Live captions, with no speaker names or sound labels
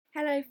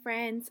Hello,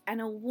 friends,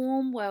 and a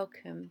warm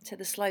welcome to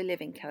the Slow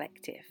Living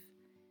Collective.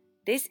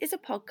 This is a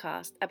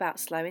podcast about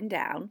slowing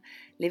down,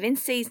 living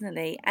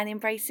seasonally, and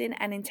embracing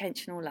an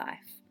intentional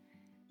life.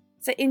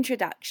 So,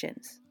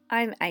 introductions.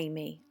 I'm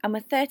Amy. I'm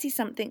a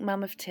 30-something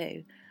mum of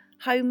two,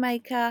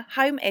 homemaker,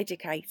 home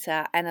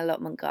educator, and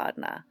allotment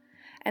gardener.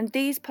 And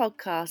these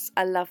podcasts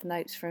are love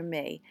notes from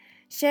me,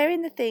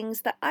 sharing the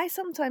things that I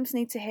sometimes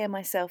need to hear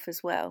myself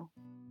as well.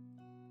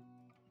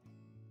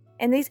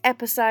 In these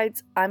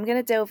episodes, I'm going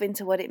to delve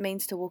into what it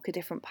means to walk a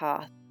different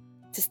path,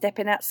 to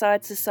stepping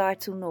outside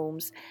societal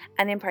norms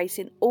and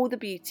embracing all the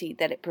beauty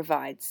that it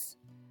provides.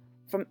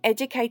 From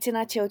educating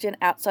our children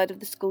outside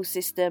of the school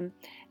system,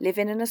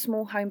 living in a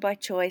small home by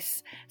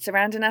choice,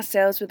 surrounding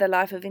ourselves with a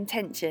life of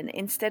intention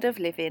instead of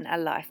living a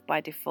life by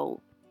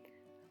default.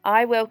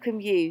 I welcome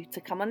you to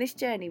come on this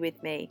journey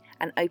with me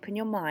and open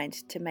your mind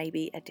to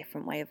maybe a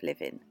different way of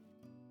living.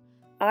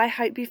 I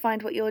hope you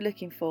find what you're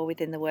looking for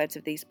within the words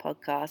of these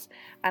podcasts,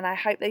 and I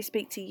hope they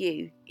speak to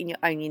you in your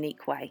own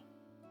unique way.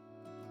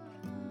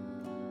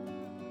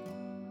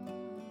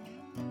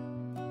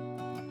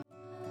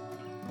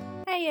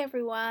 Hey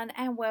everyone,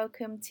 and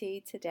welcome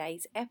to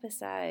today's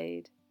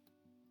episode.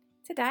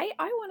 Today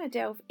I want to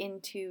delve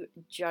into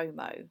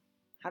JOMO.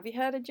 Have you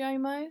heard of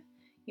JOMO?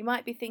 You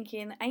might be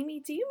thinking, Amy,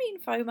 do you mean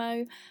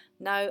FOMO?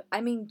 No,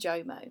 I mean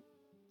JOMO.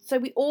 So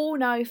we all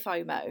know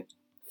FOMO.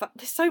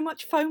 There's so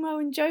much FOMO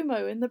and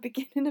JOMO in the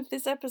beginning of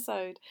this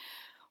episode.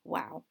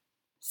 Wow.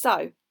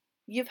 So,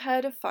 you've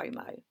heard of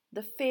FOMO,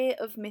 the fear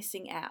of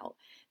missing out.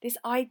 This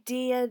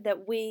idea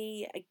that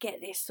we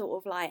get this sort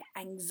of like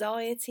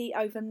anxiety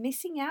over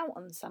missing out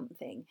on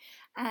something.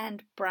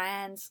 And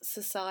brands,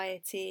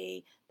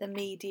 society, the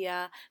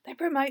media, they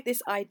promote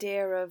this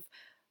idea of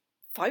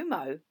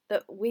FOMO,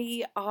 that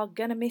we are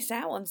going to miss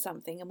out on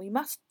something and we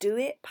must do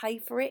it, pay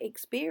for it,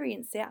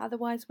 experience it,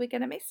 otherwise we're going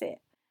to miss it.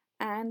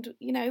 And,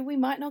 we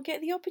might not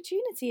get the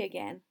opportunity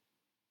again.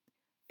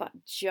 But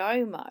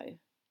JOMO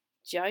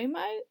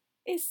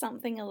is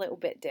something a little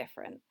bit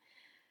different.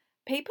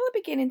 People are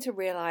beginning to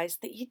realise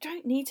that you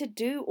don't need to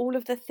do all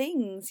of the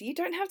things. You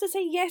don't have to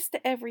say yes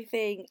to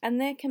everything. And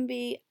there can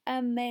be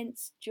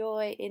immense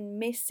joy in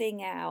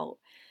missing out.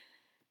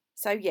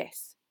 So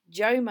yes,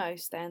 JOMO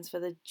stands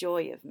for the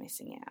joy of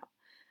missing out.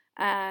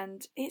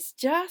 And it's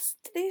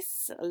just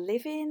this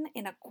living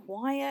in a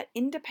quiet,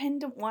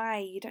 independent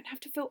way. You don't have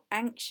to feel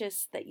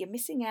anxious that you're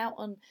missing out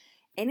on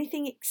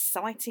anything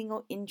exciting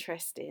or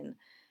interesting.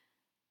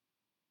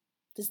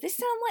 Does this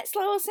sound like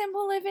slow or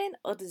simple living,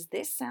 or does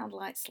this sound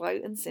like slow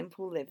and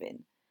simple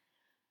living?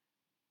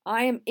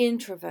 I am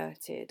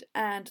introverted,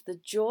 and the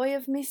joy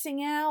of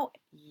missing out,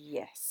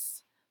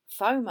 yes.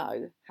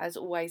 FOMO has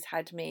always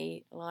had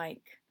me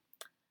like,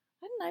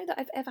 I don't know that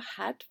I've ever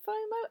had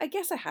FOMO. I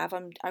guess I have.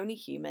 I'm only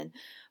human.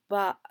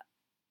 But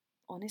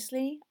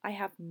honestly, I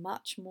have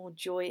much more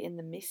joy in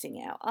the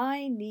missing out.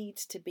 I need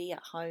to be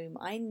at home.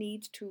 I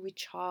need to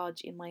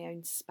recharge in my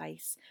own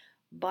space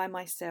by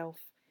myself.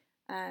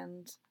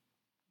 And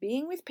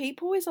being with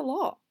people is a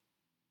lot.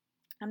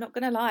 I'm not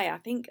going to lie. I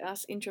think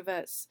us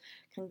introverts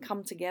can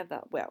come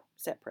together, well,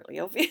 separately,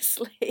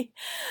 obviously,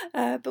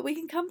 but we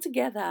can come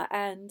together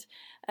and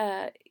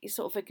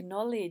sort of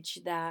acknowledge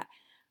that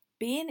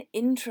being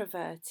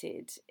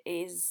introverted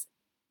is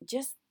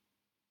just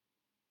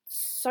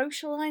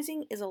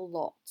socializing is a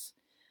lot,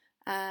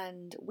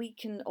 and we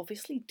can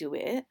obviously do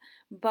it,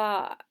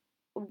 but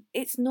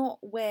it's not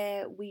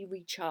where we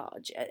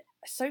recharge.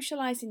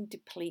 Socializing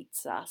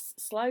depletes us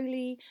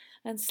slowly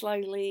and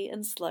slowly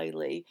and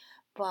slowly,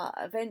 but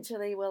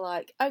eventually we're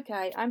like,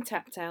 okay, I'm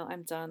tapped out,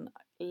 I'm done.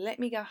 Let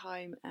me go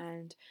home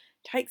and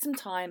take some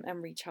time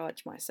and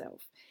recharge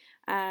myself.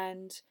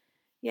 And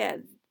yeah,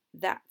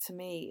 that to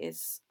me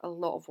is a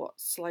lot of what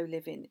slow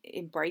living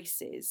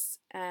embraces,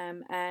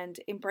 and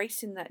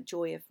embracing that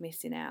joy of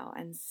missing out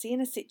and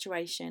seeing a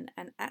situation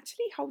and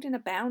actually holding a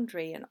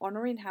boundary and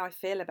honouring how I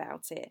feel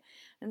about it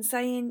and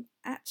saying,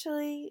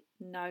 actually,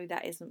 no,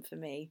 that isn't for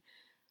me.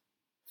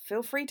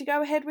 Feel free to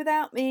go ahead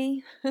without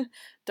me.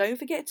 Don't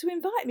forget to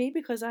invite me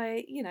because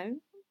I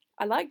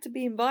like to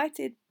be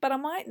invited, but I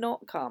might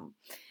not come.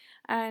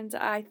 And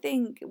I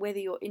think whether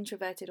you're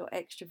introverted or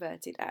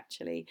extroverted,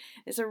 actually,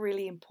 is a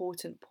really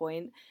important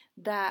point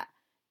that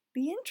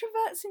the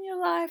introverts in your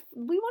life,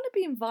 we want to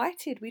be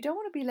invited. We don't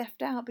want to be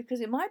left out because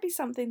it might be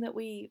something that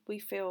we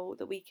feel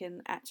that we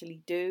can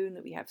actually do and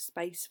that we have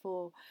space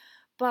for.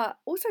 But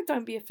also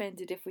don't be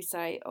offended if we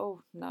say,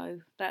 oh,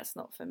 no, that's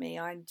not for me.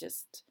 I'm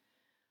just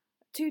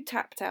too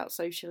tapped out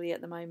socially at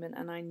the moment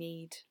and I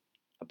need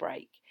a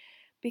break.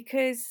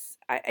 Because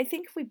I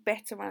think if we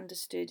better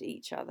understood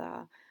each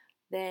other,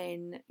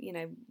 then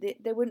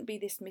there wouldn't be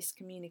this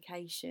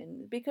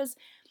miscommunication. Because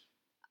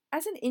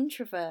as an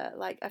introvert,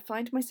 like, I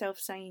find myself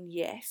saying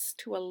yes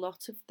to a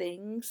lot of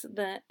things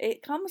that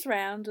it comes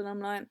round and I'm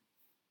like,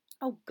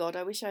 oh God,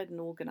 I wish I hadn't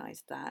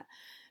organised that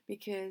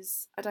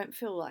because I don't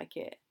feel like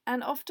it.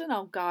 And often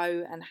I'll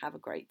go and have a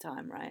great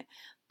time, right?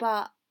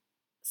 But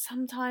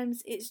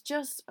sometimes it's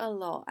just a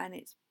lot and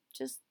it's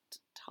just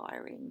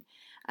tiring.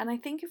 And I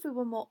think if we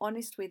were more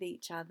honest with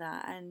each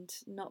other and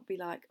not be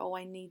like, oh,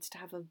 I need to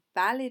have a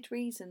valid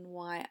reason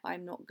why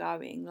I'm not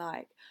going,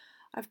 like,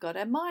 I've got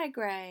a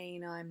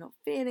migraine, I'm not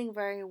feeling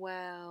very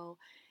well.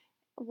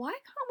 Why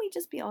can't we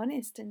just be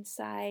honest and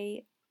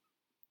say,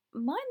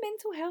 my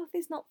mental health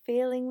is not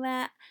feeling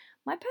that,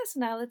 my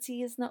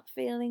personality is not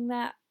feeling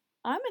that,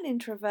 I'm an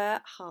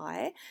introvert,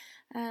 hi,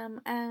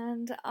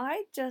 and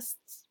I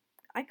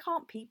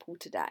can't people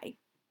today.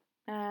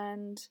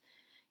 And,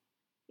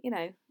 you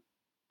know,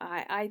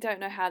 I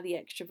don't know how the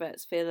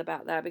extroverts feel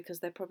about that, because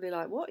they're probably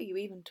like, what are you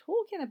even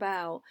talking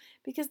about?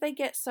 Because they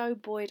get so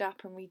buoyed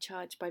up and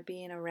recharged by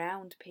being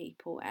around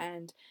people,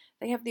 and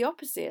they have the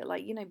opposite.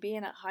 Like,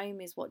 being at home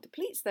is what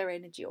depletes their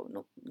energy, or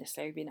not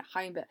necessarily being at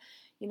home, but,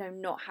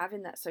 not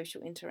having that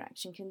social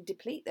interaction can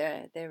deplete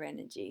their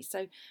energy.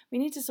 So we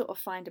need to sort of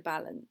find a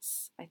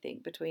balance, I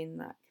think, between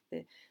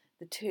like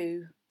the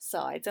two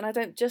sides. And I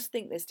don't just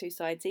think there's two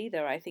sides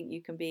either. I think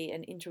you can be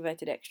an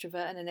introverted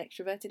extrovert and an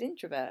extroverted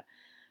introvert.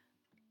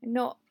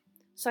 Not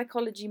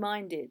psychology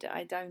minded.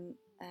 I don't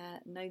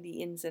know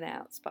the ins and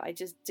outs, but I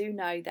just do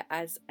know that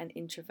as an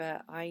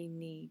introvert, I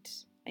need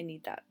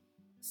that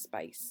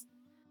space.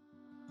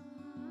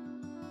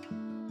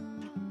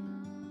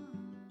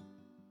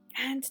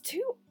 And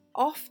too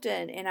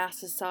often in our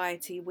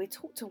society, we're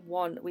taught to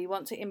we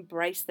want to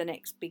embrace the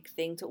next big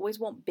thing, to always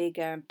want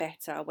bigger and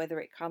better, whether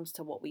it comes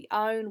to what we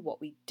own, what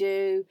we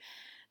do,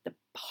 the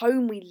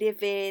home we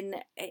live in.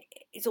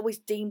 It's always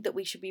deemed that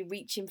we should be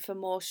reaching for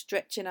more,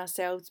 stretching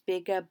ourselves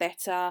bigger,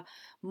 better,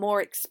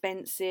 more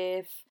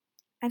expensive.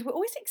 And we're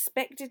always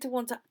expected to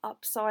want to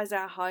upsize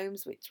our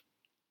homes, which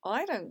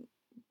I don't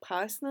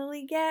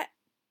personally get.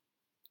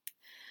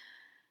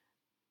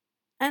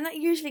 And that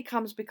usually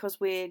comes because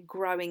we're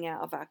growing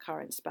out of our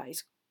current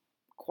space,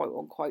 quote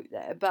unquote,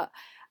 there. But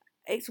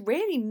it's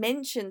really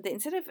mentioned that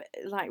instead of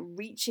like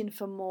reaching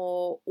for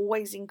more,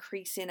 always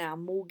increasing our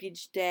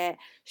mortgage debt,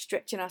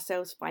 stretching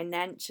ourselves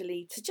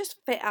financially to just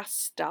fit our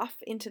stuff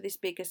into this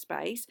bigger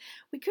space,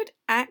 we could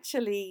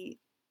actually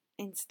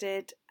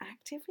instead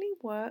actively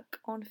work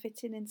on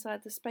fitting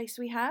inside the space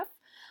we have.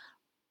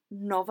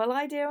 Novel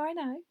idea, I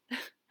know.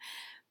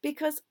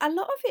 Because a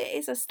lot of it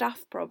is a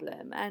stuff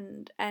problem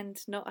and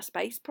not a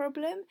space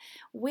problem.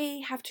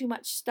 We have too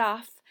much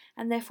stuff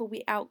and therefore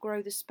we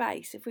outgrow the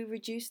space. If we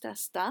reduced our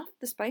stuff,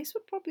 the space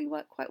would probably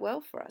work quite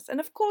well for us. And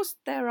of course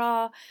there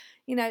are,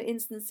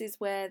 instances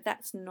where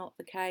that's not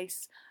the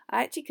case.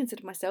 I actually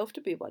consider myself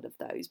to be one of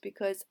those,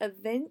 because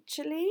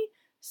eventually,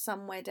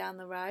 somewhere down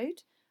the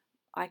road,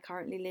 I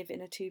currently live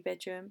in a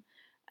 2-bedroom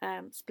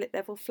split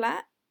level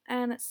flat,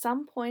 and at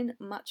some point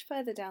much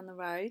further down the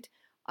road,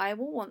 I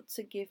will want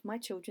to give my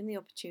children the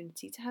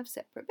opportunity to have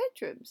separate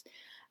bedrooms.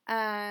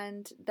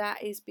 And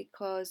that is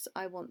because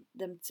I want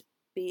them to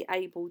be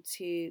able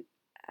to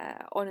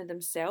honour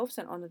themselves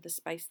and honour the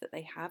space that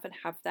they have, and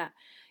have that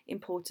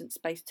important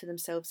space to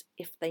themselves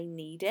if they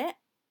need it.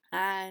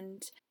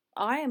 And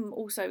I am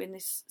also in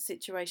this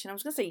situation, I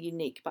was going to say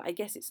unique, but I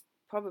guess it's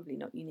probably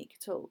not unique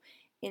at all,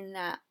 in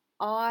that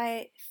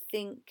I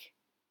think,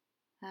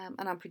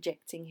 and I'm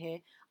projecting here,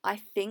 I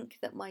think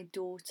that my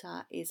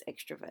daughter is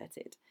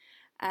extroverted.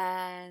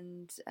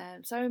 And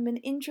so I'm an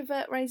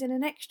introvert raising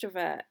an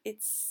extrovert.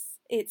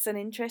 It's an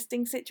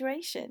interesting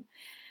situation.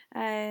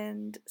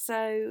 And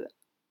so,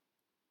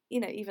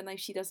 even though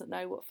she doesn't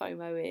know what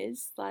FOMO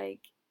is,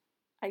 like,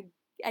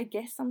 I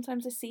guess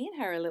sometimes I see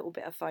in her a little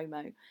bit of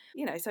FOMO.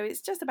 So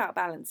it's just about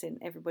balancing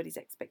everybody's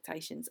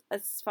expectations.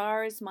 As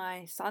far as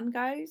my son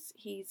goes,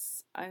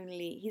 he's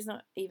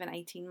not even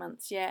 18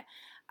 months yet.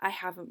 I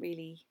haven't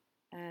really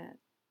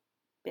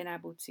been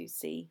able to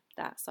see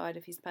that side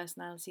of his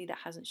personality. That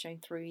hasn't shown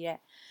through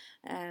yet,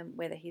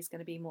 whether he's going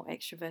to be more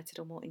extroverted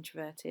or more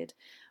introverted.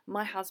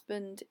 My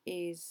husband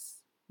is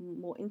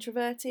more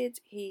introverted.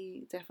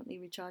 He definitely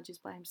recharges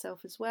by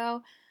himself as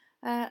well.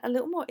 A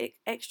little more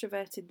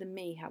extroverted than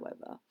me,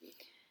 however.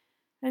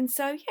 And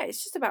so, yeah,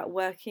 it's just about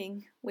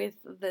working with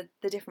the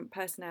different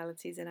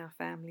personalities in our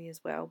family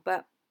as well.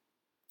 But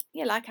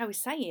yeah, like I was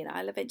saying,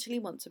 I'll eventually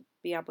want to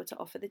be able to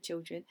offer the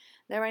children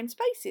their own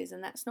spaces,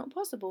 and that's not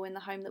possible in the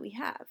home that we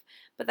have.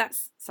 But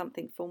that's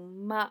something for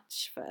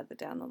much further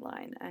down the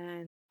line.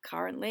 And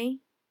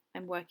currently,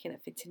 I'm working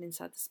at fitting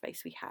inside the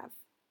space we have.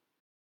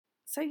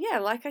 So yeah,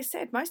 like I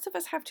said, most of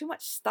us have too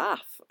much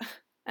stuff.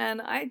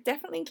 And I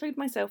definitely include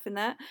myself in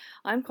that.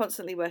 I'm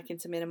constantly working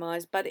to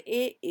minimise, but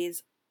it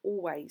is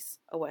always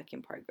a work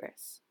in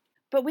progress.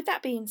 But with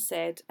that being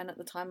said, and at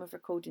the time of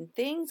recording,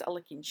 things are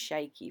looking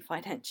shaky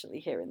financially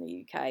here in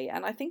the UK,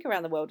 and I think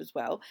around the world as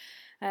well.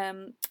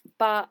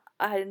 But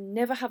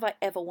never have I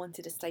ever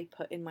wanted to stay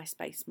put in my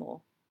space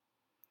more.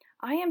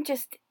 I am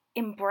just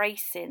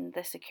embracing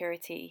the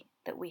security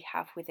that we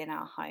have within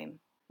our home.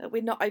 That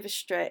we're not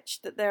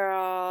overstretched, that there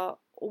are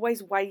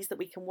always ways that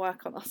we can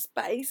work on our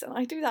space, and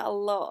I do that a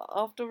lot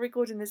after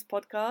recording this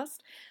podcast.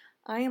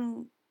 I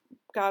am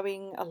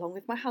going along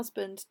with my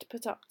husband to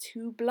put up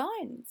 2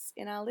 blinds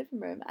in our living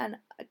room and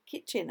a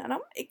kitchen, and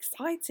I'm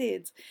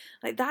excited.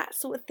 Like, that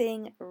sort of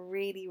thing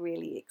really,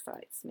 really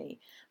excites me.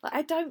 Like,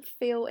 I don't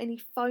feel any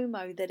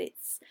FOMO that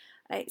it's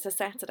a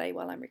Saturday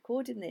while I'm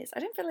recording this. I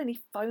don't feel any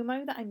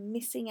FOMO that I'm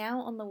missing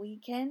out on the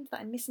weekend,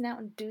 that I'm missing out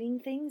on doing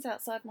things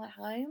outside my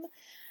home.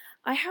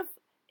 I have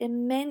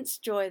immense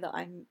joy that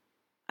I'm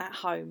at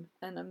home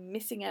and I'm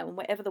missing out on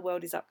whatever the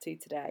world is up to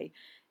today.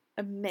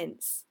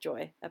 Immense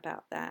joy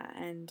about that,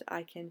 and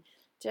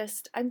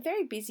I'm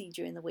very busy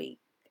during the week,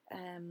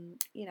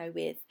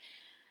 with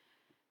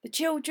the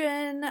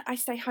children. I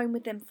stay home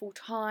with them full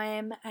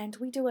time, and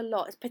we do a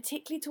lot,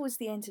 particularly towards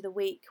the end of the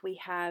week.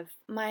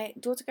 My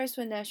daughter goes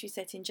to a nursery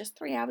setting just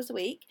 3 hours a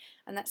week,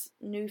 and that's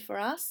new for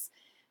us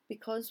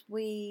because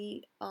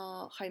we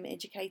are home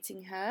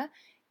educating her.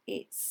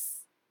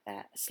 It's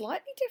a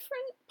slightly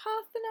different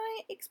path than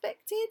I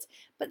expected,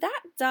 but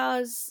that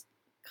does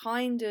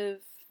kind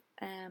of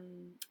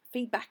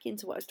feed back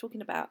into what I was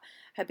talking about,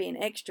 her being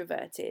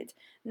extroverted.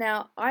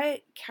 Now,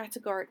 I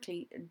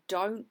categorically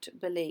don't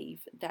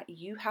believe that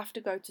you have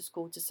to go to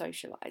school to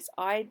socialise.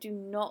 I do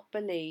not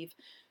believe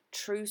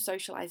true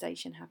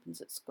socialisation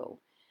happens at school.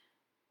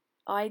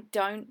 I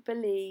don't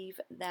believe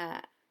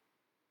that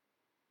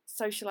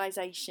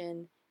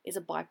socialisation is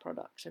a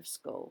byproduct of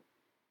school.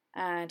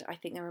 And I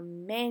think there are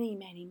many,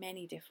 many,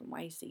 many different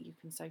ways that you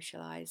can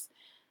socialise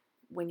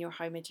when you're a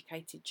home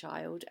educated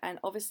child. And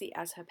obviously,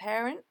 as her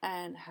parent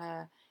and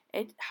her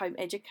home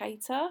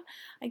educator,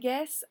 I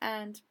guess,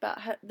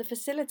 but the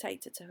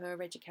facilitator to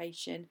her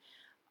education,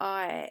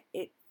 I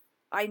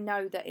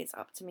know that it's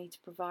up to me to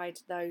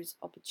provide those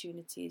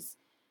opportunities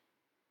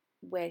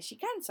where she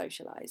can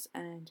socialise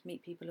and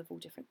meet people of all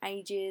different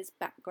ages,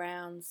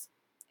 backgrounds,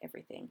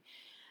 everything.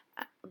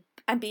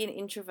 And being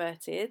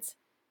introverted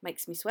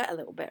makes me sweat a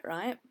little bit,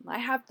 right? I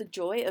have the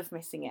joy of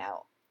missing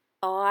out.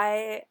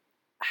 I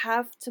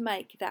have to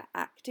make that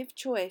active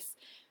choice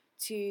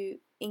to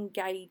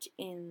engage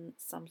in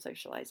some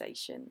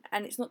socialisation,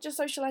 and it's not just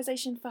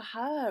socialisation for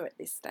her at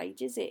this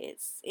stage, is it?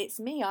 It's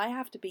me. I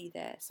have to be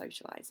there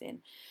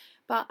socialising,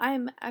 but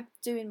I'm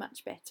doing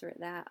much better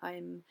at that.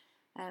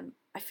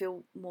 I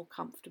feel more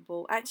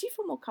comfortable. I actually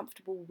feel more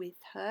comfortable with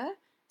her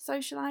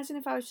socialising.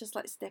 If I was just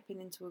like stepping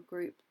into a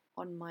group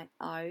on my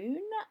own,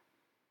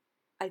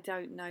 I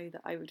don't know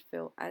that I would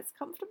feel as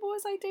comfortable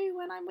as I do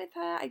when I'm with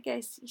her. I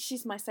guess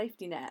she's my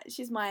safety net.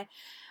 She's my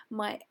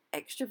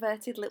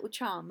extroverted little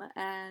chum,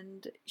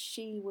 and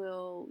she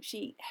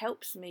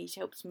helps me. She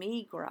helps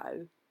me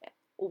grow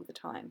all the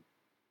time.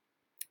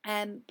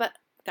 But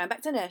going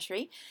back to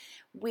nursery,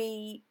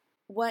 we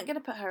weren't going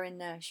to put her in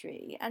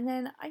nursery, and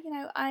then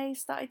I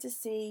started to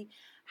see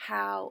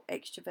how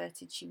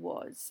extroverted she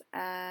was,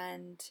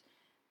 and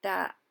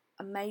that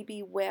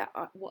maybe what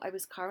I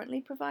was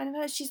currently providing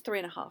her. She's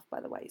 3.5,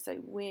 by the way, so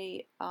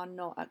we are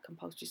not at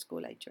compulsory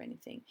school age or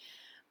anything.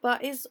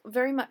 But it's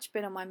very much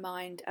been on my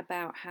mind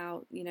about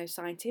how,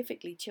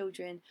 scientifically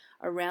children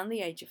around the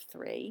age of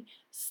 3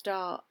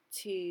 start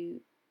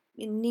to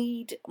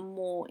need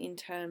more in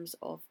terms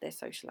of their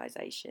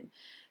socialisation.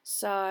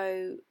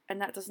 So, and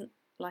that doesn't,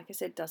 like I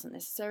said, doesn't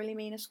necessarily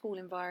mean a school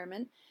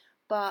environment,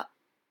 but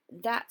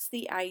that's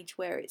the age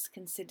where it's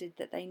considered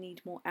that they need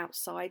more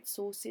outside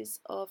sources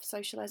of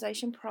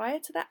socialisation. Prior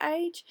to that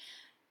age,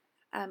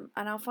 and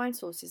I'll find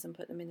sources and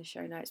put them in the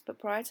show notes, but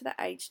prior to that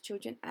age,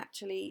 children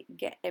actually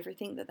get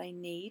everything that they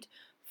need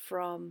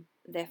from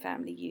their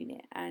family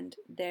unit, and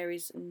there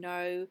is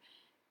no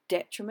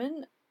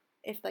detriment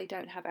if they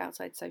don't have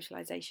outside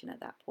socialisation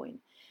at that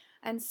point.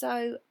 And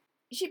so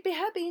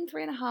her being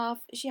 3.5,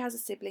 she has a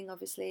sibling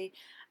obviously,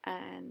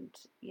 and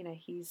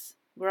he's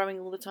growing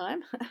all the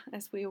time,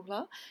 as we all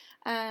are.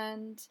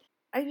 And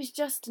I was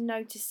just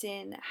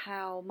noticing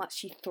how much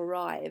she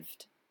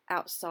thrived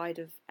outside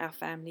of our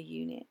family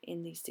unit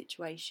in these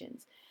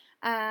situations.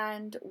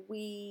 And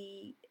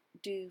we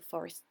do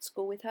forest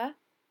school with her.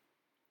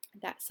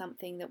 That's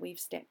something that we've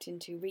stepped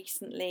into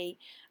recently,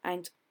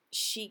 and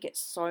she gets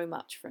so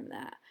much from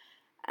that.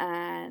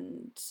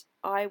 And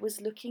I was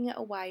looking at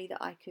a way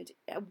that I could,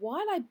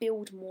 while I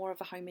build more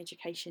of a home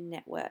education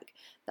network,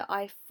 that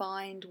I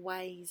find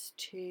ways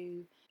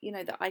to,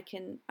 that I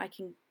can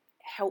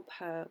help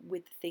her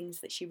with the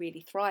things that she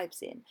really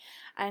thrives in.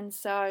 And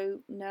so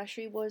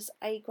nursery was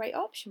a great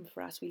option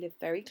for us. We live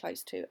very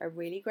close to a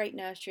really great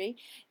nursery.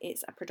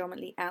 It's a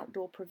predominantly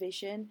outdoor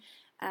provision,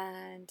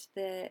 and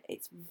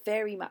it's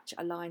very much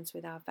aligns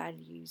with our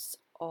values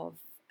of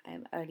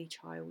early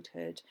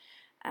childhood.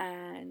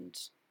 And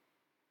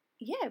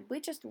yeah, we're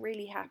just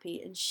really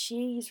happy, and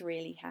she's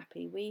really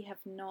happy. We have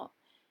not.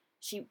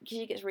 She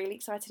gets really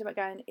excited about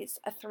going. It's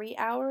 3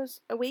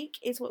 hours a week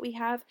is what we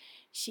have.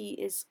 She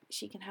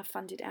can have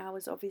funded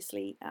hours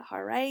obviously at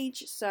her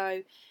age,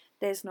 so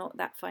there's not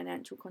that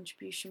financial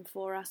contribution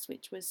for us,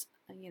 which was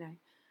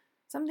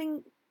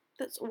something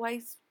that's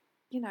always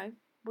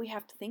we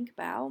have to think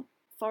about.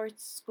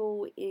 Forest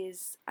School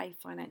is a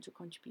financial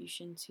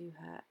contribution to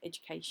her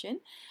education,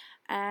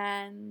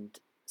 and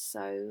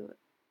so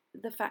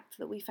the fact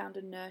that we found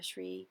a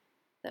nursery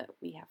that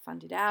we have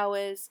funded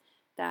hours,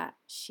 that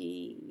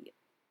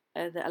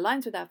that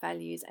aligns with our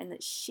values, and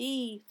that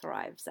she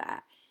thrives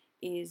at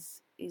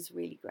is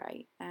really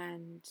great.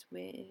 And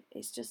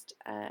it's just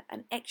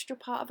an extra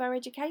part of our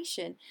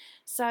education.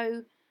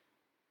 So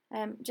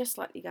just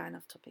slightly going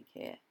off topic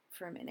here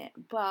for a minute,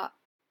 but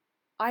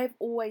I've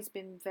always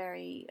been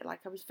I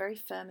was very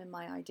firm in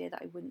my idea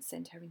that I wouldn't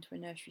send her into a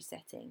nursery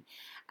setting.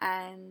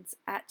 And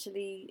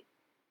actually,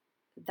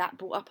 that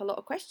brought up a lot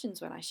of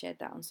questions when I shared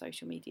that on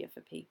social media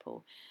for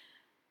people.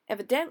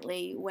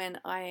 Evidently, when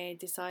I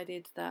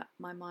decided that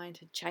my mind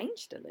had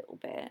changed a little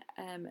bit,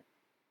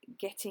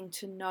 getting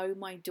to know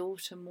my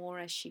daughter more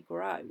as she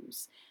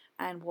grows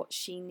and what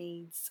she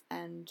needs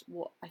and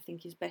what I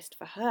think is best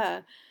for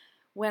her,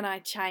 when I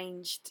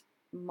changed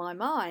my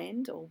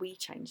mind, or we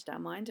changed our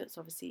mind, it's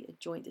obviously a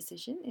joint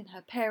decision in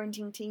her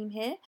parenting team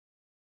here.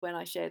 When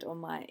I shared on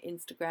my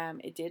Instagram,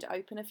 it did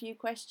open a few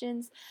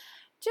questions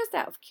just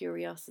out of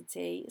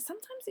curiosity.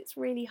 Sometimes it's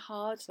really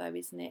hard though,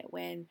 isn't it,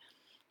 when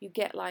you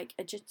get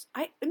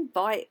I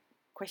invite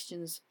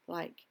questions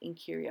like in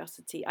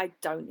curiosity. I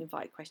don't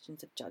invite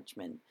questions of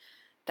judgment.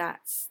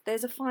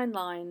 There's a fine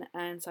line,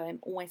 and so I'm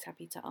always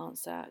happy to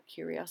answer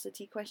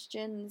curiosity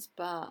questions,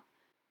 but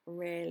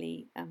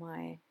rarely am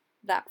I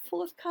that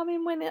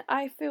forthcoming when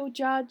I feel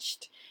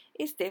judged.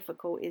 It's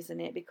difficult, isn't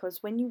it?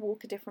 Because when you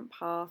walk a different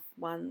path,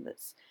 one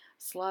that's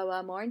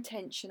slower, more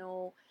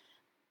intentional,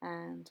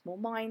 and more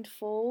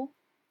mindful,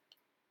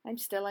 I'm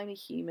still only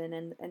human,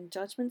 and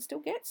judgment still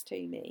gets to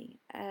me.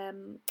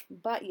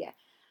 But yeah,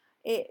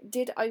 it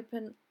did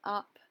open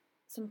up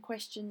some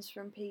questions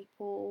from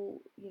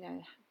people,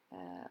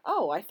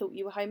 oh, I thought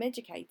you were home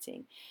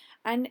educating.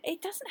 And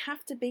it doesn't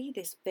have to be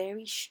this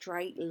very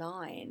straight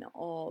line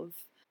of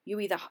you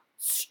either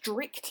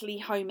strictly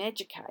home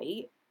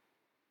educate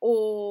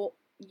or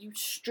you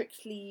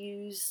strictly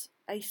use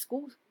a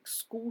school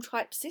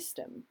type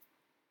system.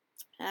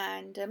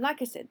 And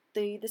like I said,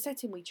 the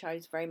setting we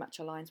chose very much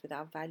aligns with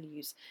our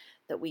values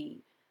that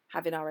we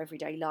have in our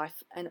everyday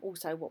life, and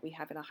also what we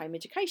have in our home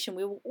education.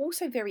 We were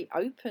also very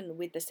open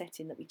with the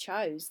setting that we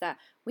chose, that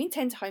we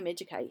intend to home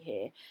educate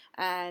here,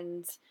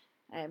 and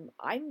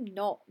I'm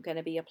not going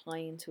to be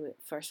applying to it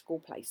for a school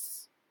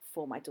place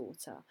for my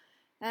daughter.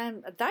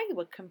 And they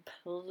were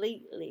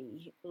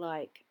completely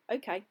like,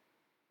 okay,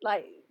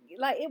 like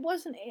it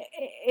wasn't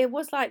it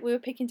was like we were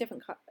picking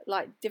different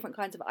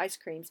kinds of ice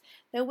creams.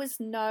 There was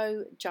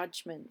no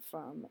judgment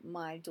from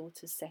my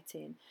daughter's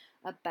setting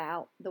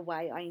about the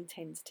way I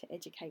intend to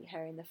educate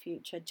her in the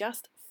future,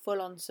 just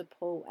full on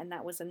support. And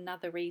that was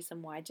another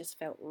reason why I just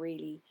felt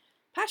really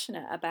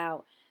passionate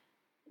about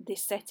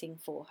this setting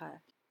for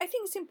her. I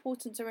think it's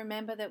important to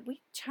remember that we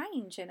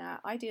change and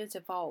our ideas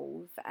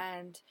evolve,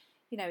 and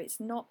it's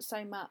not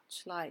so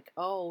much like,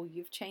 oh,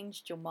 you've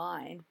changed your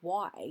mind.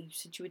 Why? You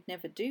said you would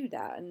never do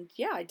that. And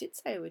yeah, I did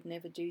say I would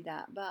never do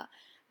that. But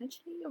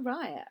actually, you're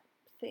right.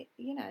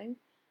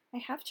 I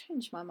have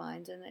changed my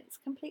mind, and it's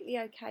completely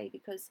okay,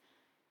 because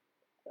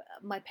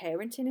my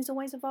parenting is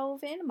always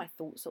evolving. My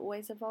thoughts are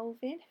always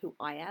evolving. Who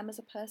I am as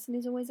a person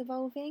is always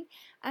evolving.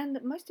 And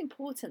most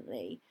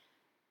importantly,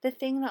 the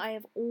thing that I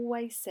have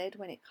always said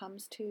when it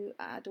comes to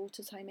our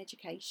daughter's home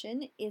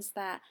education is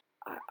that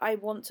I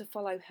want to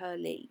follow her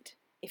lead.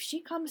 If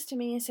she comes to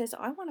me and says,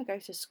 I want to go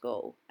to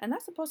school, and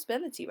that's a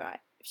possibility, right?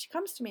 If she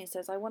comes to me and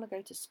says, I want to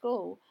go to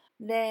school,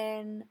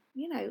 then,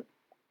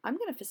 I'm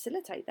going to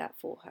facilitate that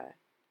for her.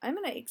 I'm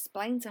going to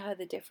explain to her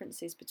the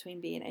differences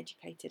between being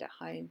educated at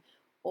home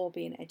or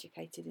being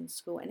educated in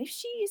school. And if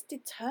she is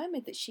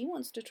determined that she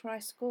wants to try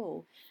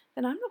school,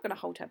 then I'm not going to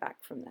hold her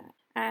back from that.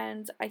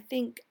 And I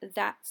think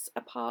that's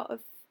a part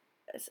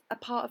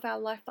of our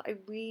life that I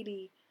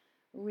really,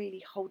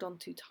 really hold on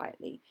to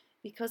tightly,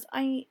 because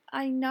I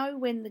know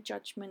when the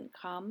judgment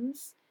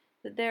comes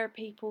that there are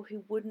people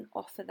who wouldn't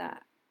offer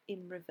that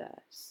in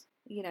reverse.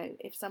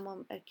 If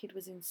a kid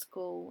was in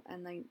school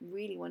and they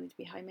really wanted to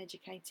be home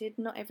educated,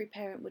 not every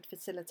parent would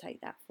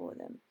facilitate that for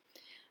them.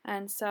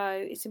 And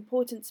so it's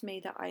important to me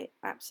that I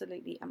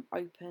absolutely am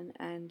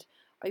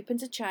open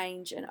to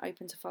change and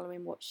open to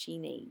following what she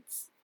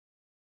needs.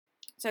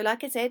 So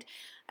like I said,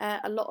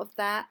 a lot of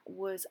that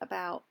was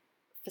about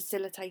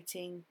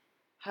facilitating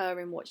her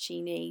in what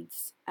she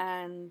needs,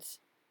 and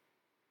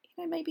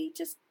maybe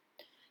just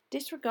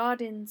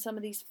disregarding some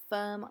of these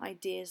firm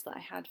ideas that I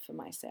had for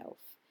myself.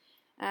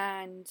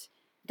 And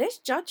there's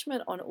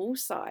judgment on all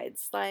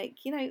sides.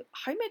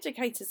 Home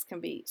educators can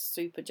be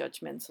super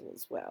judgmental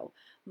as well.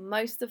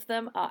 Most of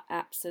them are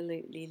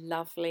absolutely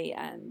lovely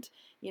and,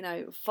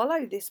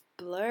 follow this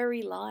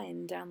blurry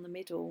line down the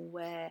middle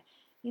where,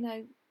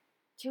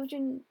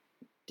 children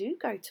do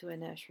go to a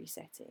nursery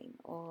setting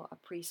or a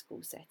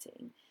preschool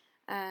setting.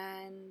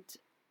 And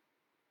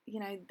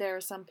there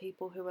are some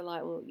people who are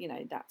like, well,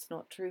 that's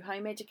not true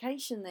home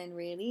education then,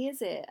 really,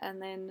 is it?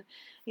 And then,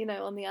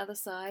 on the other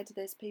side,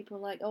 there's people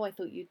like, oh, I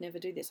thought you'd never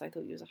do this. I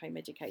thought you was a home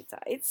educator.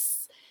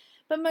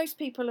 But most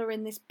people are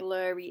in this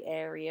blurry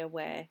area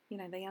where,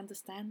 they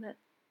understand that,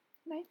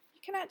 you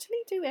can actually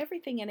do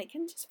everything, and it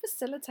can just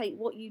facilitate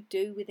what you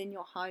do within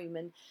your home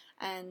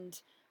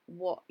and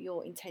what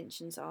your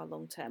intentions are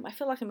long term. I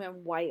feel like I'm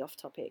going way off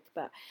topic,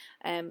 but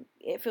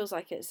it feels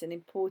like it's an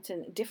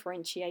important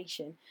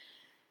differentiation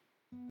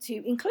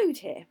to include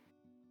here.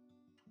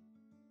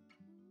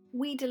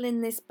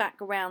 Wheedling this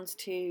back around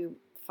to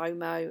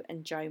FOMO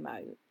and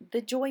JOMO,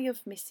 the joy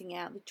of missing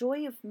out,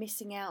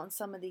 on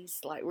some of these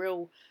like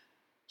real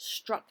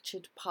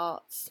structured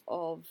parts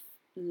of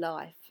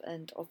life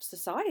and of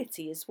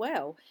society as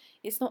well.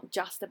 It's not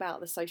just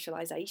about the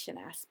socialization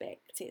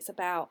aspect. It's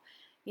about,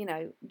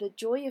 the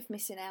joy of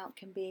missing out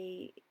can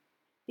be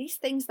these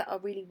things that are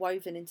really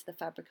woven into the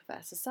fabric of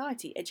our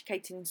society.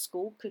 Educating in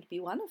school could be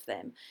one of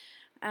them.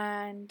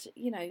 And,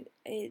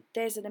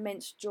 there's an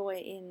immense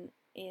joy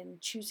in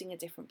choosing a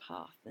different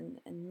path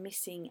and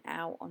missing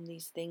out on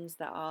these things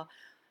that are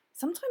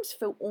sometimes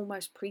feel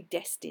almost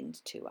predestined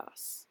to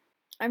us.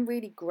 I'm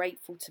really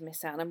grateful to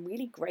miss out, and I'm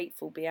really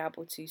grateful to be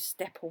able to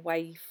step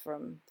away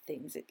from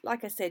things.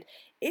 Like I said,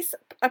 it's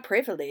a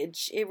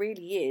privilege, it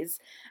really is,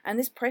 and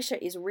this pressure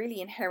is really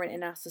inherent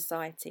in our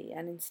society.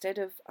 And instead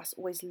of us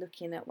always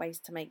looking at ways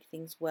to make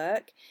things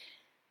work,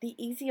 the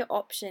easier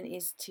option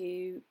is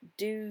to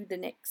do the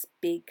next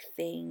big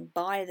thing,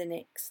 buy the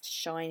next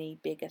shiny,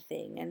 bigger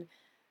thing, and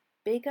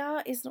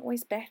bigger isn't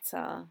always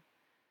better.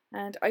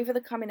 And over the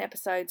coming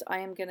episodes, I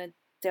am going to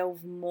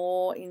delve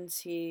more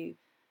into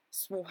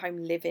small home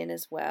living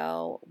as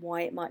well,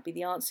 why it might be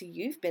the answer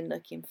you've been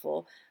looking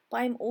for.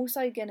 But I'm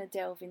also going to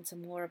delve into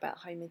more about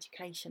home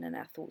education and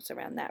our thoughts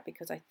around that,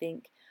 because I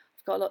think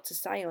I've got a lot to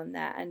say on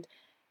that. And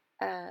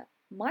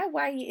my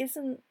way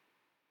isn't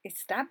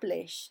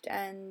established,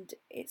 and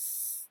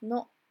it's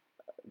not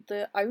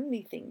the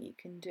only thing you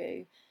can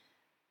do,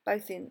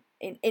 both in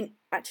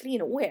actually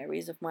in all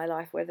areas of my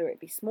life, whether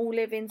it be small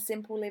living,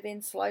 simple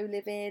living, slow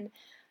living,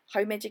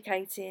 home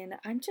educating.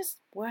 I'm just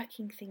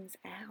working things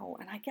out,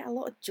 and I get a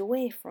lot of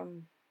joy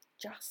from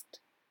just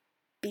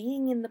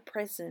being in the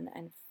present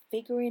and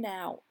figuring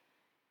out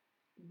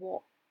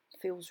what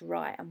feels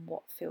right and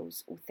what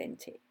feels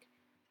authentic.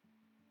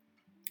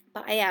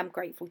 But I am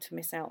grateful to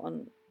miss out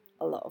on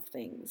a lot of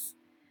things.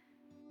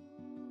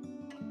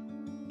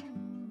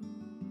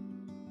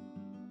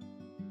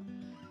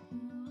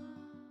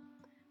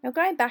 Now,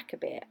 going back a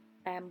bit,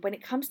 when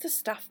it comes to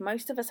stuff,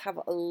 most of us have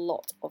a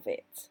lot of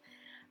it.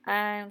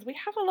 And we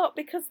have a lot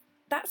because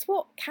that's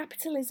what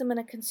capitalism and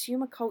a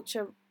consumer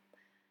culture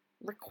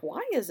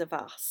requires of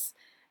us.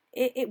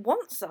 It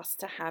wants us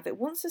to have, it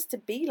wants us to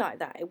be like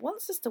that. It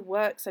wants us to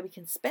work so we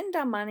can spend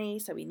our money,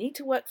 so we need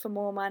to work for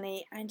more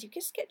money, and you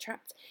just get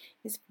trapped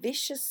in this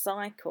vicious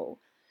cycle.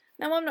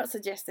 Now, I'm not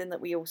suggesting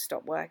that we all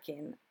stop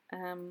working,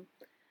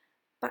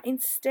 but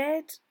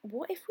instead,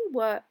 what if we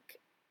work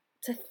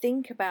to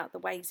think about the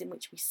ways in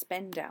which we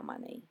spend our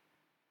money?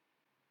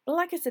 But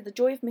like I said, the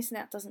joy of missing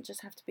out doesn't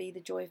just have to be the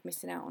joy of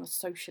missing out on a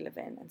social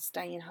event and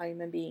staying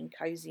home and being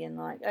cozy and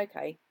like,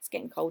 okay, it's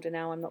getting colder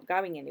now, I'm not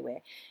going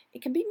anywhere.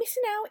 It can be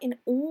missing out in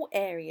all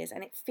areas,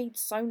 and it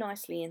feeds so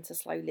nicely into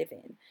slow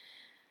living.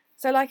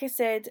 So like I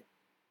said,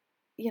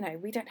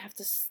 we don't have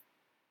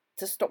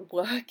to stop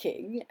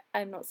working.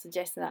 I'm not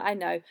suggesting that. I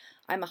know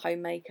I'm a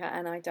homemaker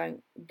and I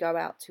don't go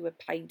out to a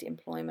paid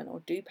employment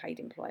or do paid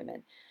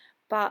employment,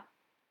 but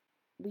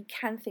we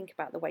can think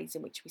about the ways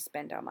in which we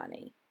spend our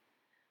money.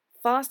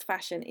 Fast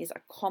fashion is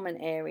a common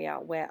area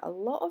where a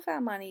lot of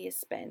our money is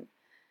spent,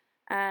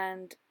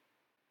 and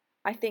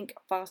I think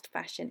fast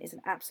fashion is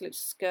an absolute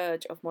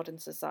scourge of modern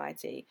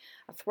society.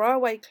 A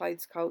throwaway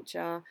clothes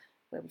culture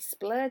where we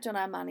splurge on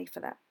our money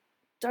for that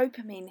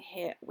dopamine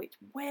hit, which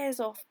wears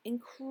off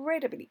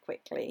incredibly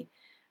quickly,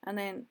 and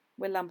then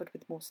we're lumbered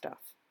with more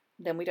stuff.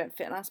 Then we don't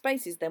fit in our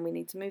spaces, then we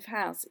need to move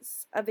house.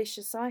 It's a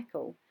vicious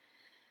cycle.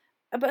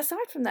 But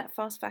aside from that,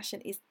 fast fashion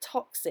is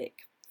toxic,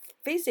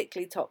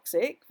 physically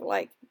toxic,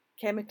 like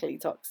chemically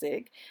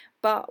toxic.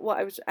 But what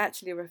I was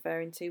actually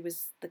referring to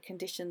was the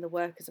condition the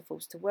workers are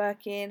forced to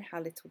work in, how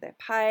little they're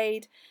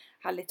paid,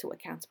 how little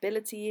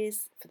accountability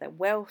is for their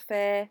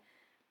welfare.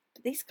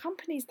 But these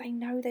companies, they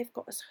know they've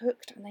got us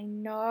hooked, and they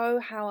know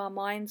how our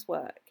minds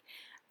work,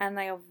 and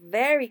they are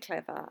very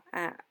clever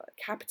at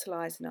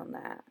capitalising on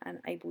that and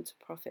able to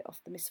profit off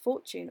the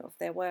misfortune of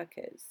their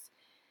workers.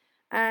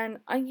 And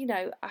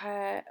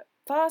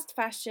fast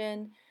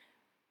fashion,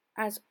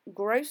 as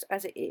gross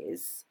as it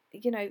is,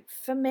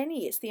 for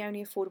many it's the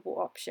only affordable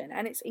option,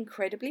 and it's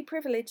incredibly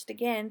privileged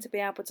again to be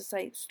able to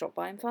say stop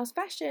buying fast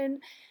fashion.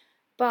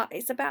 But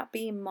it's about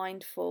being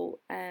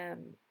mindful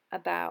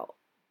about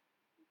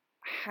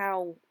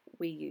how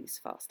we use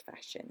fast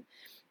fashion.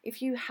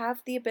 If you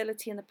have the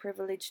ability and the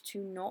privilege to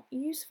not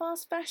use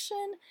fast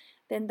fashion,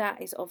 then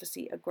that is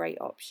obviously a great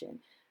option.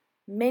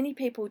 Many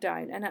people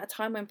don't, and at a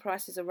time when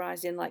prices are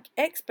rising like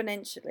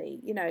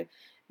exponentially,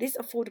 this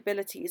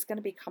affordability is going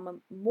to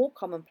become more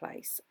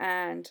commonplace.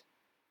 And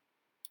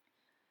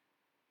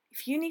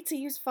if you need to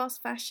use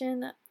fast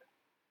fashion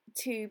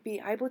to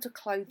be able to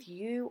clothe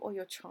you or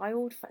your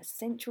child for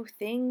essential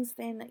things,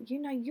 then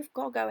you've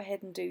got to go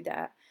ahead and do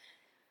that.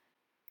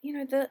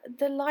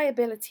 The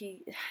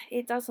liability,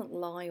 it doesn't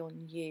lie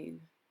on you.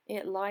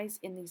 It lies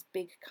in these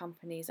big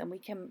companies, and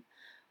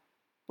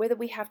whether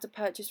we have to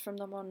purchase from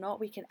them or not,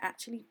 we can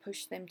actually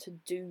push them to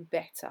do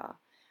better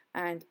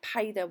and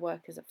pay their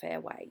workers a fair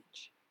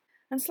wage.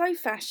 And slow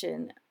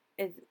fashion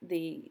is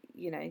the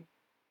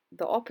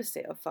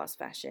opposite of fast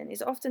fashion,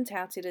 is often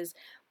touted as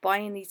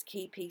buying these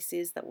key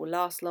pieces that will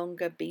last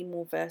longer, be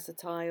more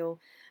versatile,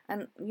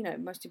 and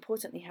most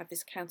importantly, have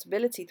this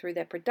accountability through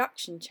their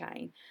production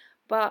chain.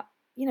 But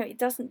it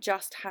doesn't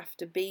just have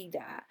to be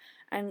that.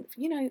 And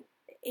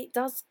it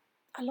does,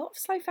 a lot of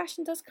slow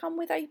fashion does come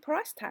with a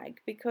price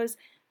tag, because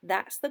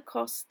that's the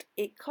cost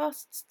it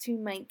costs to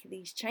make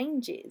these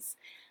changes.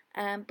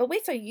 But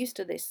we're so used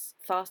to this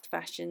fast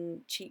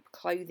fashion, cheap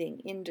clothing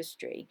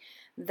industry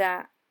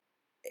that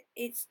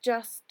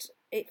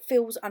it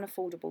feels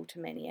unaffordable to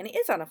many, and it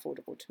is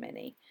unaffordable to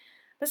many.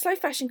 But slow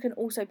fashion can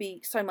also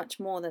be so much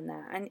more than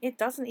that, and it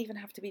doesn't even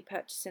have to be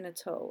purchasing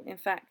at all. In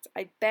fact,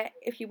 I bet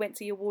if you went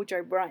to your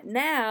wardrobe right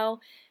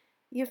now,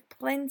 you have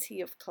plenty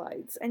of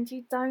clothes and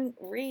you don't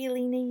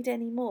really need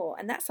any more.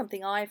 And that's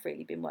something I've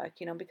really been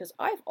working on, because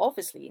I've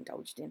obviously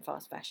indulged in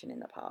fast fashion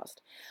in the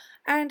past,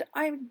 and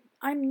I'm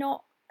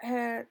not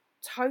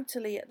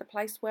totally at the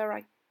place where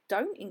I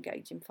don't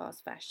engage in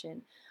fast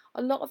fashion.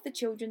 A lot of the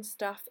children's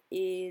stuff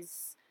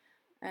is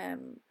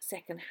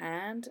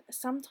second-hand.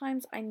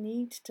 Sometimes I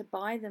need to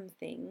buy them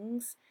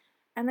things,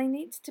 and they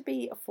need to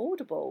be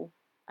affordable.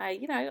 I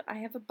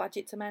have a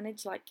budget to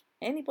manage like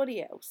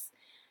anybody else,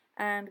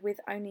 and with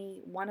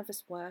only one of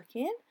us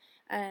working,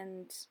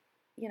 and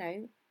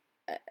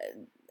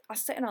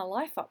us setting our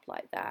life up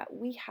like that,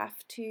 we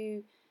have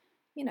to,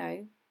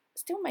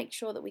 still make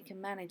sure that we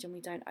can manage and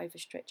we don't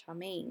overstretch our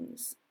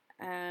means.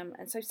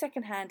 And so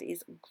second-hand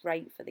is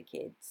great for the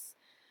kids,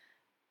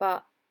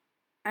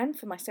 and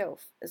for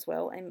myself as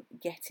well. I'm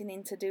getting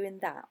into doing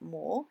that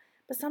more,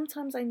 but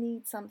sometimes I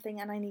need something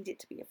and I need it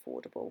to be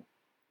affordable.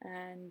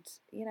 And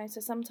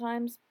so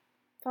sometimes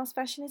fast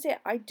fashion is it.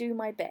 I do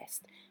my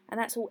best, and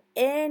that's all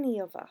any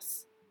of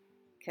us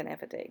can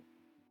ever do.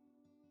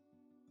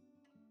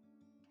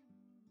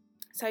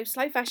 So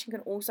slow fashion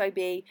can also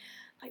be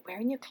like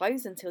wearing your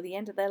clothes until the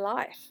end of their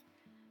life.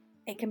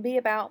 It can be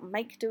about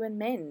make, do and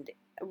mend.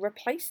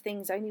 Replace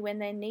things only when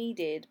they're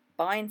needed,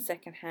 buying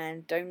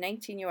secondhand,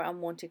 donating your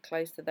unwanted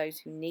clothes to those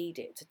who need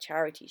it, to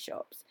charity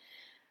shops.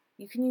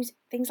 You can use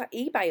things like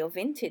eBay or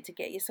Vinted to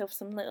get yourself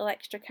some little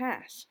extra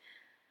cash.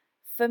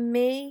 For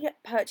me,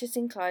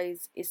 purchasing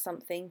clothes is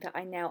something that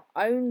I now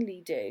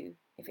only do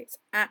if it's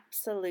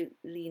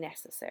absolutely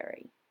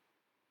necessary.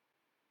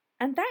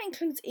 And that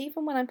includes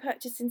even when I'm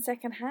purchasing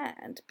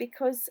secondhand,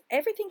 because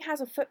everything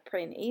has a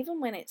footprint, even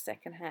when it's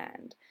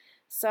secondhand.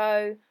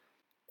 So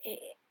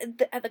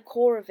at the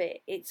core of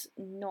it, it's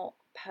not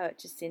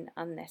purchasing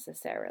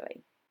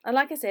unnecessarily. And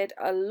like I said,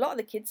 a lot of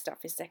the kids'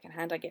 stuff is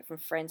secondhand I get from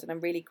friends, and I'm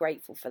really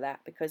grateful for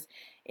that, because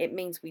it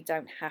means we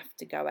don't have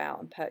to go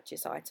out and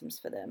purchase items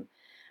for them.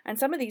 And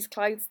some of these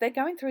clothes, they're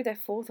going through their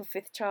 4th or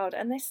 5th child,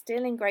 and they're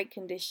still in great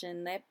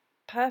condition. They're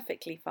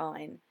perfectly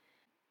fine.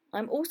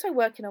 I'm also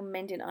working on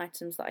mending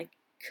items that I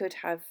could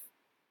have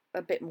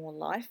a bit more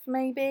life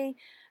maybe,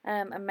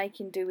 and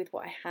making do with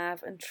what I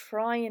have, and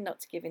trying not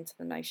to give in to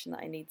the notion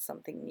that I need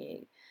something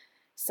new.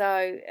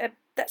 So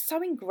that's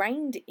so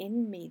ingrained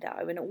in me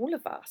though, in all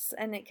of us,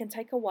 and it can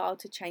take a while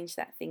to change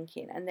that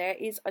thinking. And there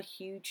is a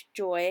huge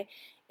joy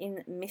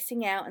in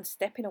missing out and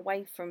stepping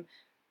away from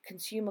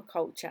consumer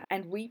culture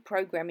and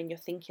reprogramming your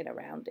thinking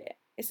around it.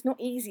 It's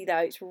not easy though.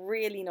 It's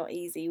really not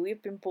easy.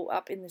 We've been brought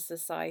up in this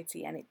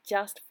society, and it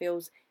just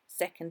feels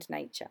second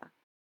nature.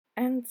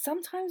 And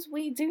sometimes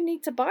we do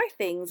need to buy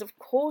things, of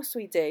course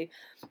we do,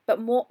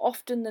 but more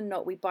often than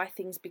not we buy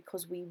things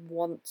because we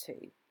want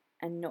to,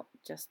 and not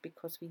just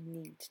because we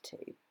need to.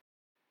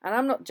 And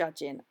I'm not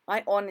judging.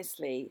 I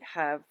honestly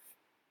have,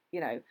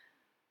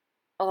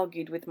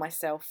 argued with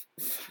myself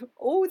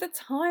all the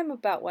time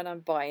about when I'm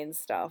buying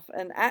stuff.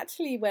 And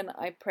actually, when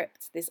I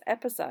prepped this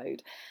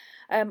episode,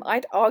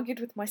 I'd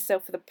argued with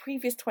myself for the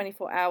previous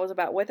 24 hours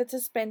about whether to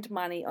spend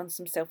money on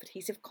some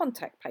self-adhesive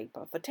contact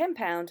paper for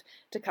 £10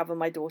 to cover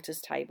my daughter's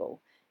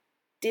table.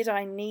 Did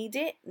I need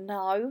it?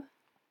 No.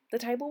 The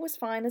table was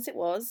fine as it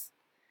was,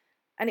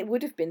 and it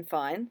would have been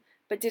fine.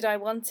 But did I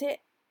want it?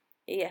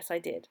 Yes, I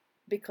did,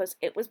 because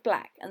it was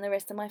black and the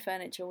rest of my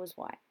furniture was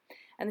white.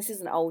 And this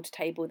is an old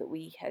table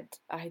that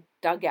I had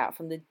dug out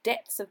from the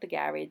depths of the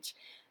garage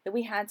that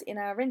we had in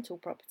our rental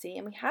property,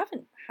 and we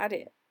haven't had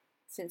it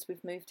since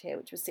we've moved here,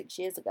 which was 6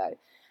 years ago.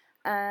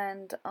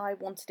 And I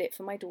wanted it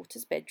for my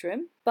daughter's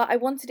bedroom, but I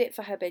wanted it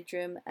for her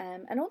bedroom,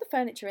 and all the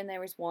furniture in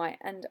there is white,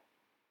 and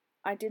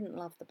I didn't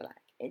love the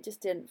black. It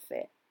just didn't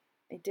fit.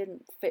 It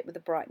didn't fit with the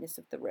brightness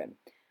of the room.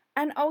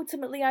 And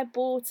ultimately I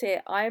bought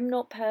it. I am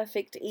not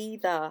perfect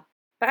either.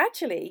 But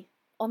actually,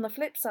 on the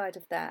flip side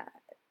of that,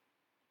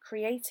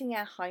 creating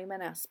our home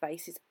and our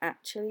space is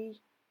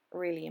actually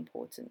really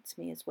important to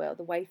me as well.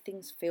 The way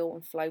things feel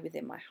and flow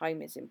within my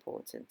home is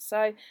important.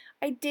 So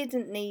I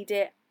didn't need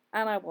it,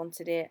 and I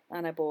wanted it,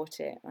 and I bought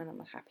it, and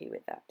I'm happy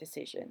with that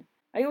decision.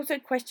 I also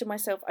questioned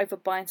myself over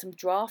buying some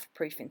draft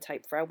proofing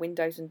tape for our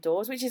windows and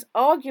doors, which is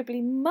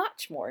arguably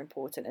much more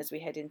important as we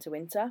head into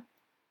winter.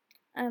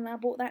 And I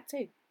bought that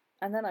too.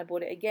 and then I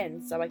bought it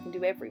again so I can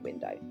do every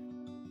window.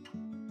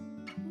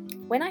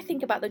 When I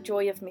think about the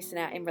joy of missing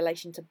out in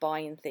relation to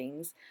buying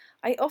things,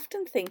 I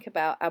often think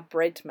about our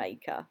bread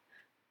maker.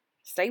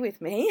 Stay with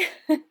me.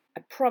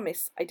 I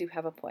promise I do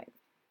have a point.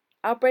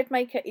 Our bread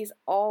maker is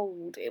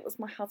old. It was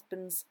my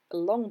husband's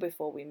long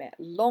before we met.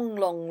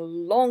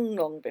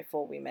 Long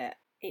before we met.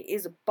 It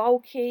is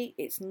bulky.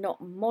 It's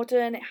not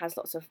modern. It has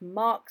lots of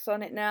marks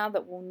on it now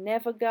that will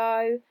never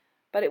go.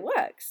 But it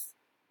works.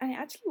 And it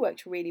actually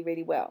works really,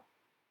 really well.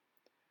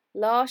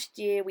 Last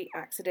year we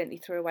accidentally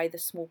threw away the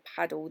small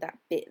paddle, that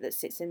bit that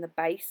sits in the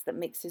base that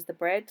mixes the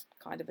bread,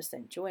 kind of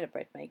essential in a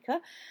bread maker.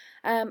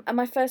 And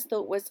my first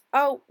thought was,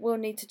 we'll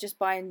need to just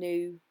buy a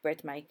new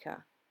bread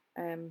maker.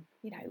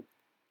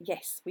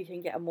 Yes, we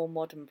can get a more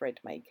modern bread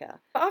maker.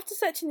 But after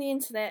searching the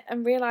internet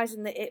and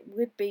realising that it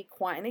would be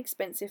quite an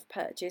expensive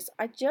purchase,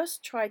 I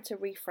just tried to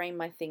reframe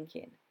my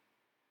thinking.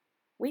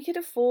 We could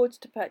afford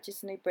to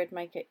purchase a new bread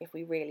maker if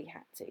we really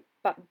had to.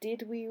 But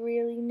did we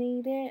really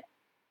need it?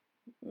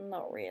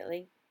 Not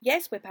really.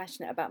 Yes, we're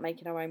passionate about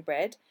making our own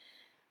bread.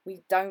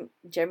 We don't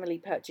generally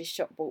purchase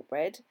shop-bought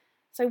bread.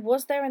 So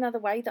was there another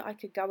way that I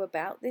could go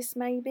about this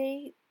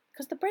maybe?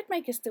 Because the bread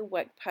maker still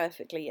worked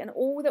perfectly, and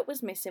all that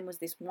was missing was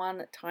this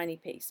one tiny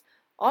piece.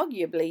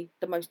 Arguably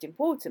the most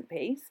important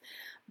piece,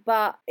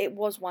 but it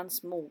was one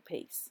small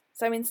piece.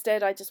 So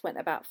instead I just went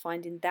about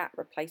finding that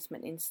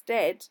replacement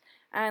instead,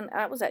 and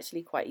that was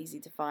actually quite easy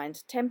to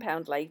find.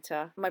 £10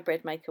 later, my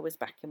bread maker was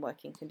back in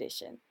working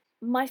condition.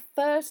 My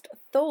first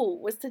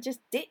thought was to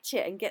just ditch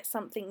it and get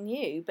something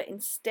new, but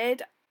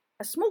instead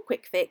a small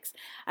quick fix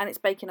and it's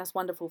baking us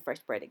wonderful fresh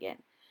bread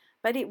again.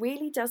 But it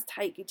really does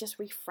take just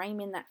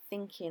reframing that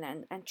thinking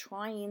and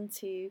trying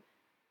to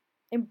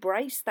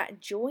embrace that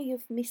joy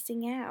of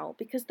missing out,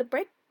 because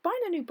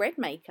buying a new bread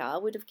maker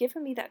would have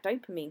given me that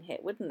dopamine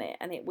hit, wouldn't it?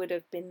 And it would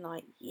have been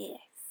like, yes,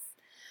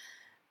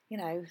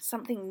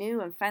 something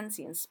new and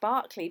fancy and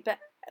sparkly, but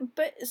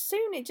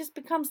soon it just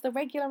becomes the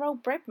regular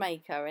old bread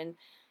maker, and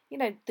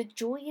the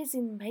joy is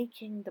in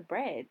making the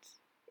bread.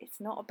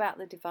 It's not about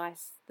the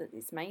device that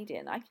it's made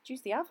in. I could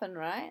use the oven,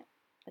 right?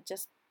 I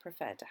just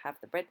prefer to have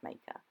the bread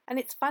maker. And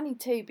it's funny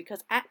too,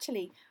 because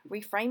actually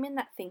reframing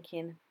that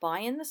thinking,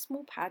 buying the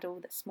small paddle,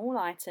 that small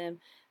item,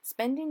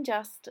 spending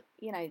just,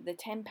 the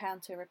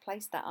 £10 to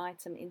replace that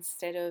item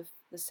instead of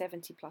the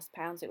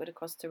 £70+ it would have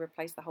cost to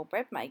replace the whole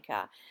bread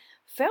maker,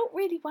 felt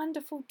really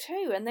wonderful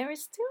too. And there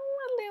is still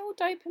a little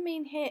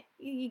dopamine hit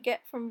you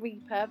get from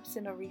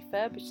repurposing or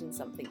refurbishing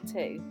something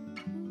too.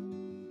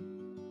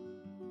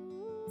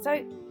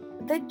 So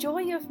the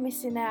joy of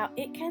missing out,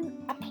 it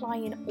can apply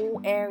in all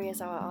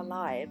areas of our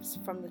lives,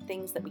 from the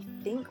things that we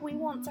think we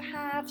want to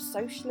have,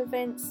 social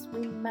events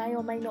we may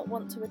or may not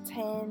want to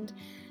attend,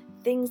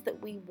 things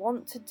that we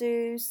want to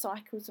do,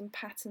 cycles and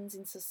patterns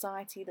in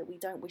society that we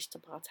don't wish to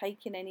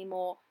partake in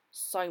anymore,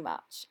 so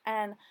much.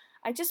 And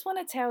I just want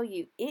to tell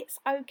you, it's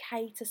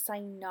okay to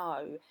say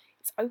no.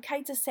 It's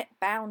okay to set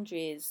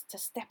boundaries, to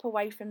step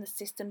away from the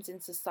systems in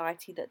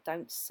society that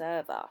don't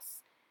serve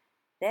us.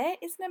 There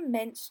is an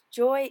immense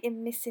joy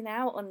in missing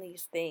out on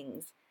these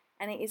things,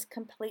 and it is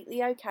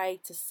completely okay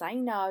to say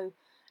no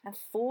and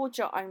forge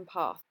your own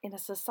path in a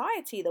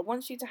society that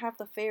wants you to have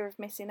the fear of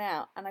missing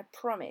out. And I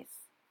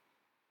promise,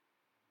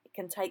 it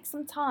can take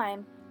some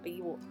time, but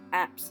you will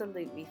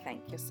absolutely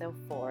thank yourself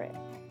for it.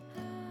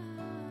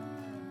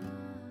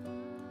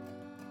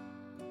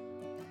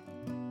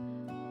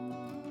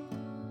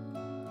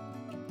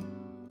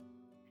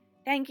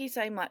 Thank you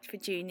so much for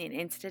tuning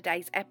into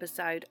today's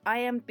episode. I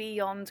am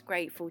beyond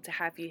grateful to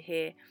have you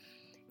here.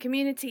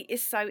 Community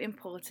is so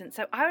important,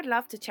 so I would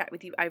love to chat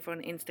with you over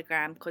on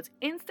Instagram, because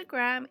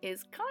Instagram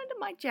is kind of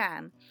my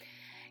jam.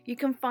 You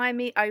can find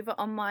me over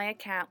on my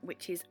account,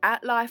 which is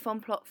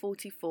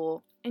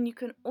 @lifeonplot44, and you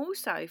can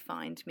also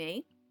find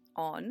me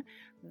on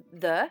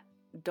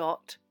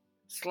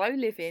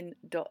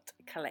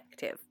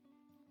the.slowliving.collective.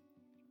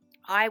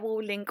 I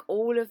will link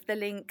all of the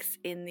links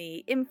in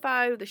the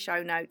info, the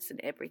show notes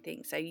and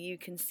everything, so you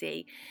can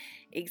see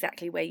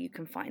exactly where you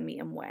can find me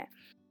and where.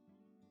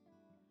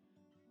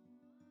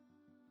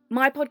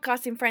 My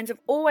podcasting friends have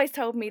always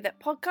told me that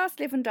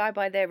podcasts live and die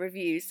by their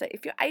reviews, so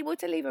if you're able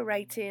to leave a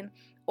rating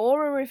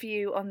or a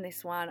review on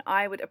this one,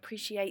 I would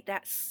appreciate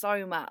that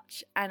so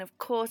much. And of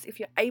course, if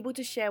you're able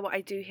to share what I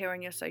do here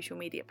on your social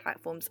media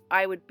platforms,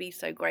 I would be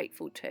so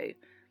grateful too.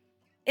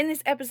 In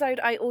this episode,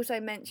 I also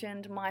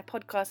mentioned my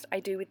podcast I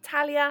do with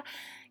Talia.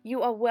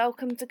 You are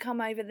welcome to come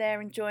over there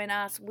and join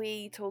us.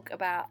 We talk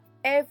about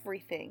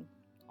everything.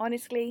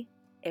 Honestly,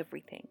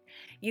 everything.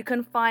 You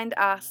can find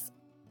us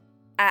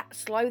at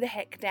Slow the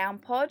Heck Down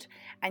Pod,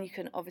 and you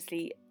can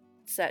obviously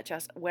search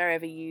us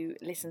wherever you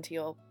listen to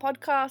your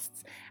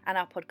podcasts, and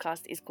our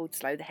podcast is called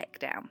Slow the Heck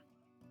Down.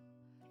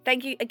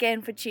 Thank you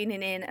again for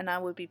tuning in, and I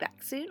will be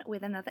back soon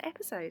with another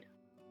episode.